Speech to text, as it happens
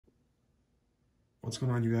What's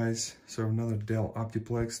going on, you guys? So another Dell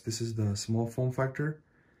Optiplex. This is the small form factor,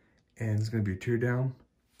 and it's going to be a teardown.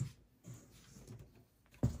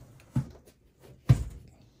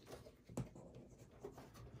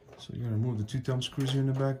 So you're going to remove the 2 thumb screws here in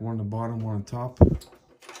the back, one on the bottom, one on top,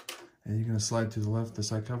 and you're going to slide to the left the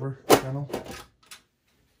side cover panel.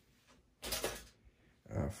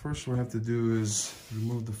 First, what we have to do is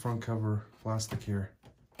remove the front cover plastic here.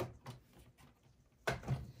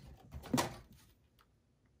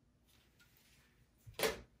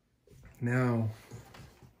 Now,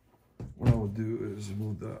 what I will do is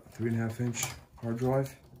remove the 3.5-inch hard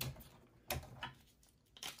drive.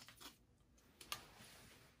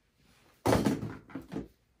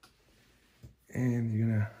 And you're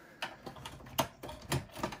gonna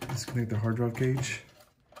disconnect the hard drive cage.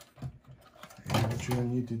 And what you're gonna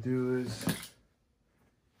need to do is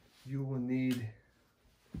you will need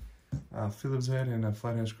a Phillips head and a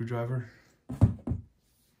flathead screwdriver.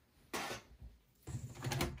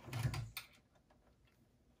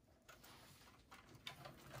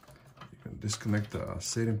 Disconnect the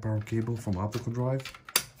SATA power cable from optical drive.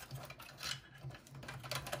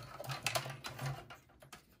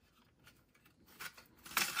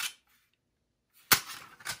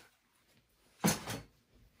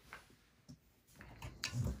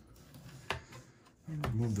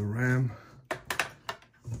 Remove the RAM.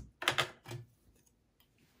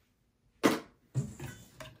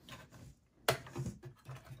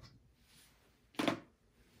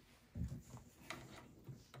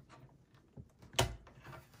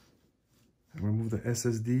 Remove the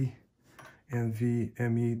SSD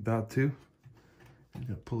NVMe.2. You're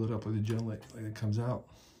gonna pull it up with a gel like it comes out.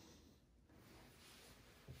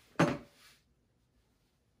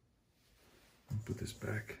 Put this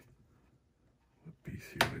back. A piece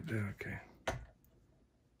here like that. Okay.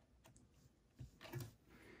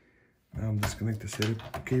 Now I'm disconnect the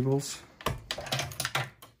SATA cables.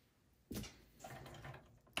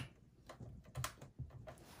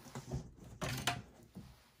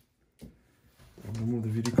 Remove the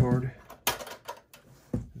video card.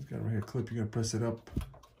 It's got right here a clip. You're gonna press it up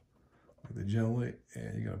with the gel light,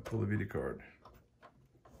 and you're gonna pull the video card.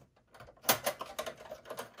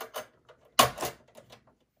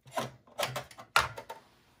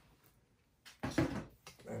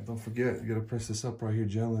 And don't forget, you gotta press this up right here,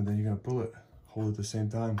 gently, and then you're gonna pull it. Hold it at the same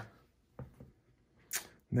time.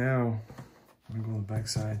 Now, I'm gonna go on the back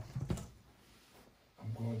side.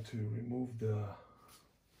 I'm going to remove the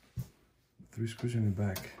 3 screws in the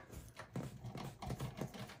back.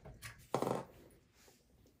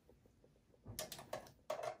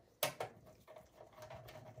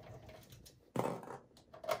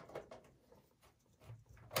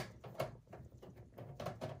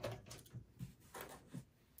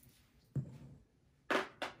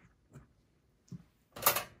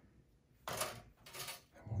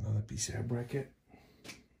 Another PCIe bracket.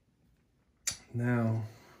 Now,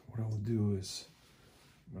 what I will do is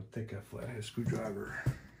I'm going to take a flathead screwdriver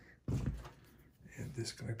and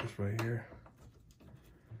disconnect this right here.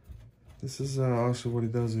 This is also what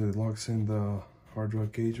it does, it locks in the hard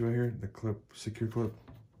drive cage right here, the clip, secure clip.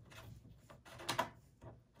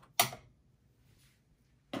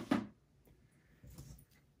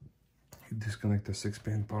 You disconnect the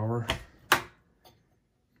 6-pin power.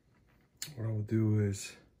 What I will do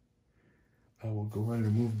is I will go ahead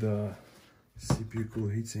and remove the CPU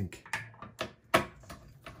cooler heatsink.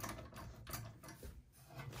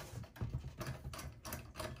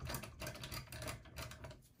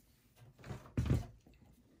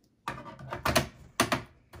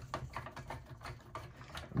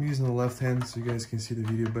 I'm using the left hand so you guys can see the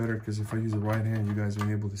video better, because if I use the right hand, you guys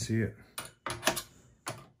aren't able to see it.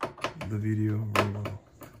 The video very well.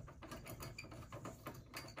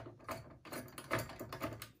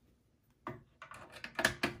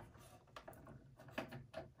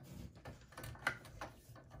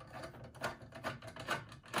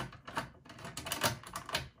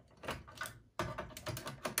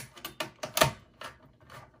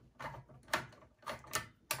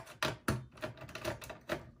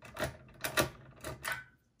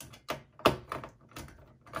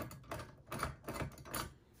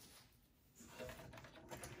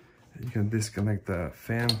 You can disconnect the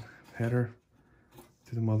fan header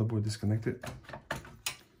to the motherboard, disconnect it.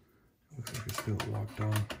 Looks like it's still locked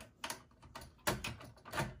on.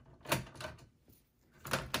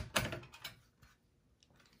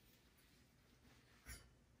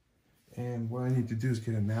 And what I need to do is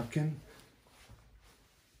get a napkin.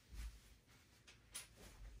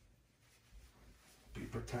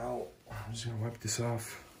 Paper towel. I'm just gonna wipe this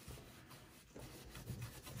off.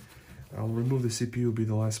 I'll remove the CPU, will be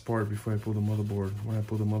the last part before I pull the motherboard. When I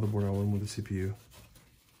pull the motherboard, I'll remove the CPU.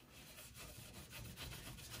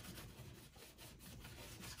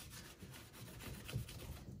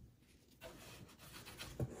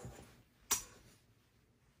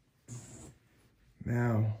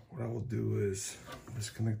 Now, what I will do is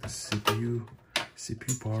disconnect the CPU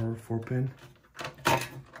power 4-pin.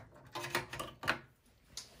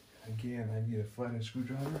 Again, I need a flathead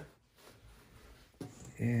screwdriver.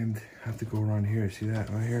 And I have to go around here. See that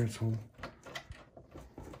right here? It's all.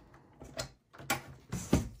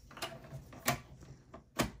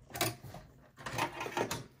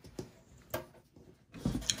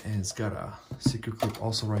 And it's got a secret clip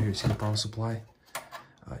also right here. See the power supply?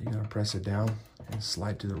 You're gonna press it down and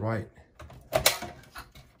slide to the right.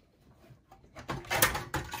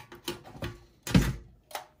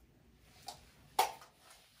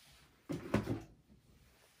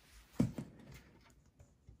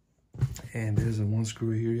 And there's a one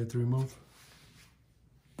screw here you have to remove.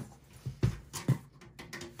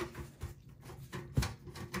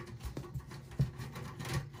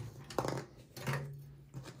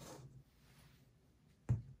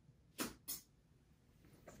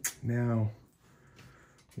 Now,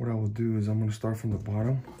 what I will do is I'm going to start from the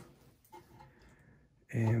bottom.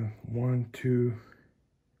 And 1, 2,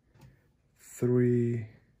 3,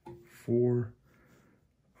 4.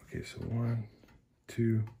 Okay, so 1,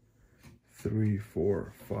 2, 3,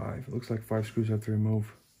 4, 5. It looks like 5 screws I have to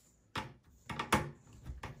remove.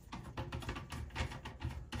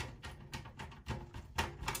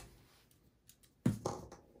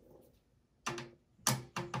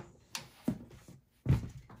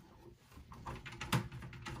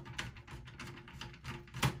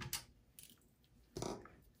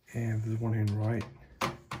 And there's one here on the right.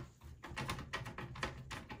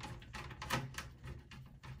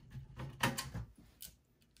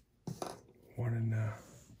 One in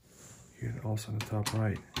here also on the top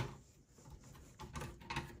right.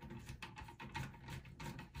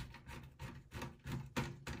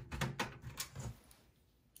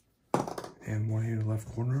 And one here in the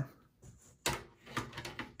left corner.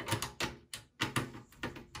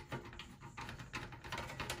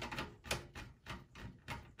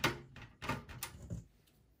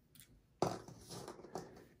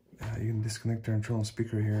 You can disconnect your internal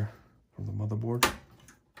speaker here from the motherboard.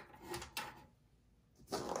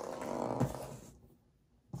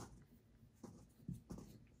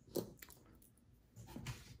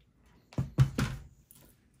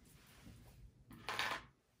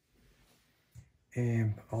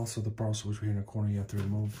 And also the power switch here in the corner you have to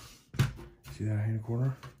remove. See that here in the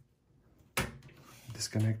corner?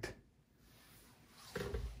 Disconnect.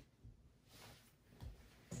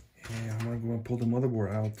 And I'm gonna go and pull the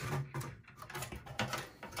motherboard out.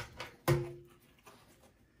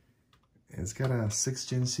 It's got a 6th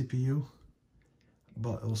gen CPU,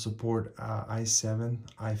 but it will support i7,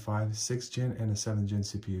 i5, 6th gen, and a 7th gen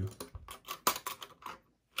CPU.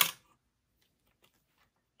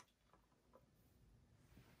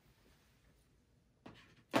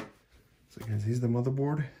 So guys, here's the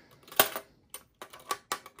motherboard.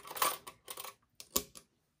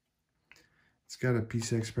 It's got a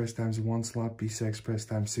PCI Express ×1 slot, PCI Express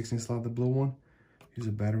 ×16 slot, the blue one. Here's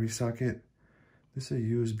a battery socket. This is a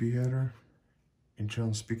USB header,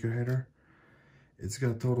 internal speaker header. It's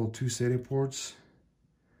got a total 2 SATA ports.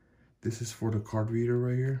 This is for the card reader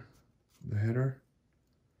right here, the header.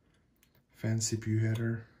 Fan CPU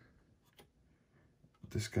header.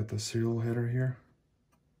 This got the serial header here.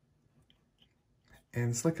 And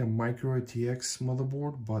it's like a micro ATX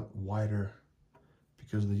motherboard, but wider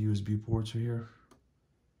because the USB ports are here.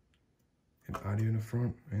 And audio in the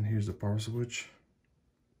front. And here's the power switch.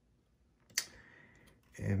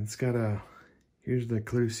 And it's got a, here's the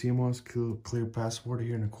clear CMOS, clear password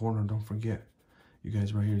here in the corner. Don't forget, you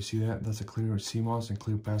guys right here, see that? That's a clear CMOS and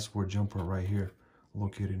clear password jumper right here,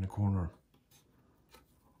 located in the corner.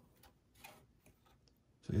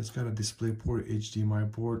 So it's got a display port,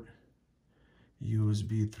 HDMI port,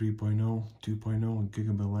 USB 3.0, 2.0, and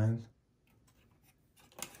gigabit LAN.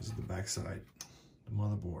 This is the back side, the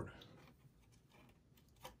motherboard.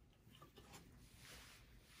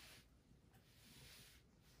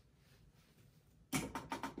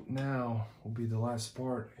 Now will be the last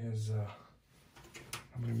part is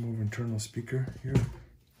I'm gonna move internal speaker here,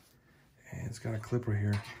 and it's got a clipper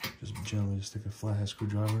here. Just gently stick a flathead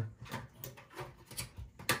screwdriver.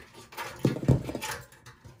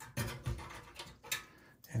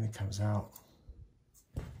 And it comes out.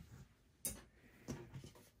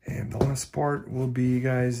 And the last part will be,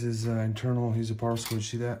 guys, is internal. Here's a power switch.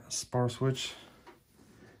 See that? Power switch.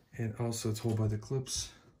 And also it's held by the clips.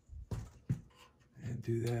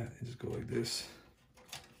 do that, just go like this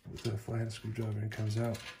with a flathead screwdriver and it comes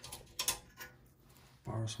out.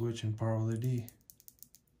 Power switch and power LED.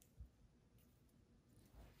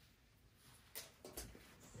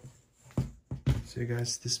 So yeah,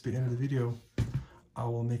 guys, this is the end of the video. I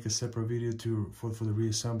will make a separate video for the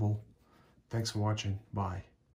reassemble. Thanks for watching. Bye.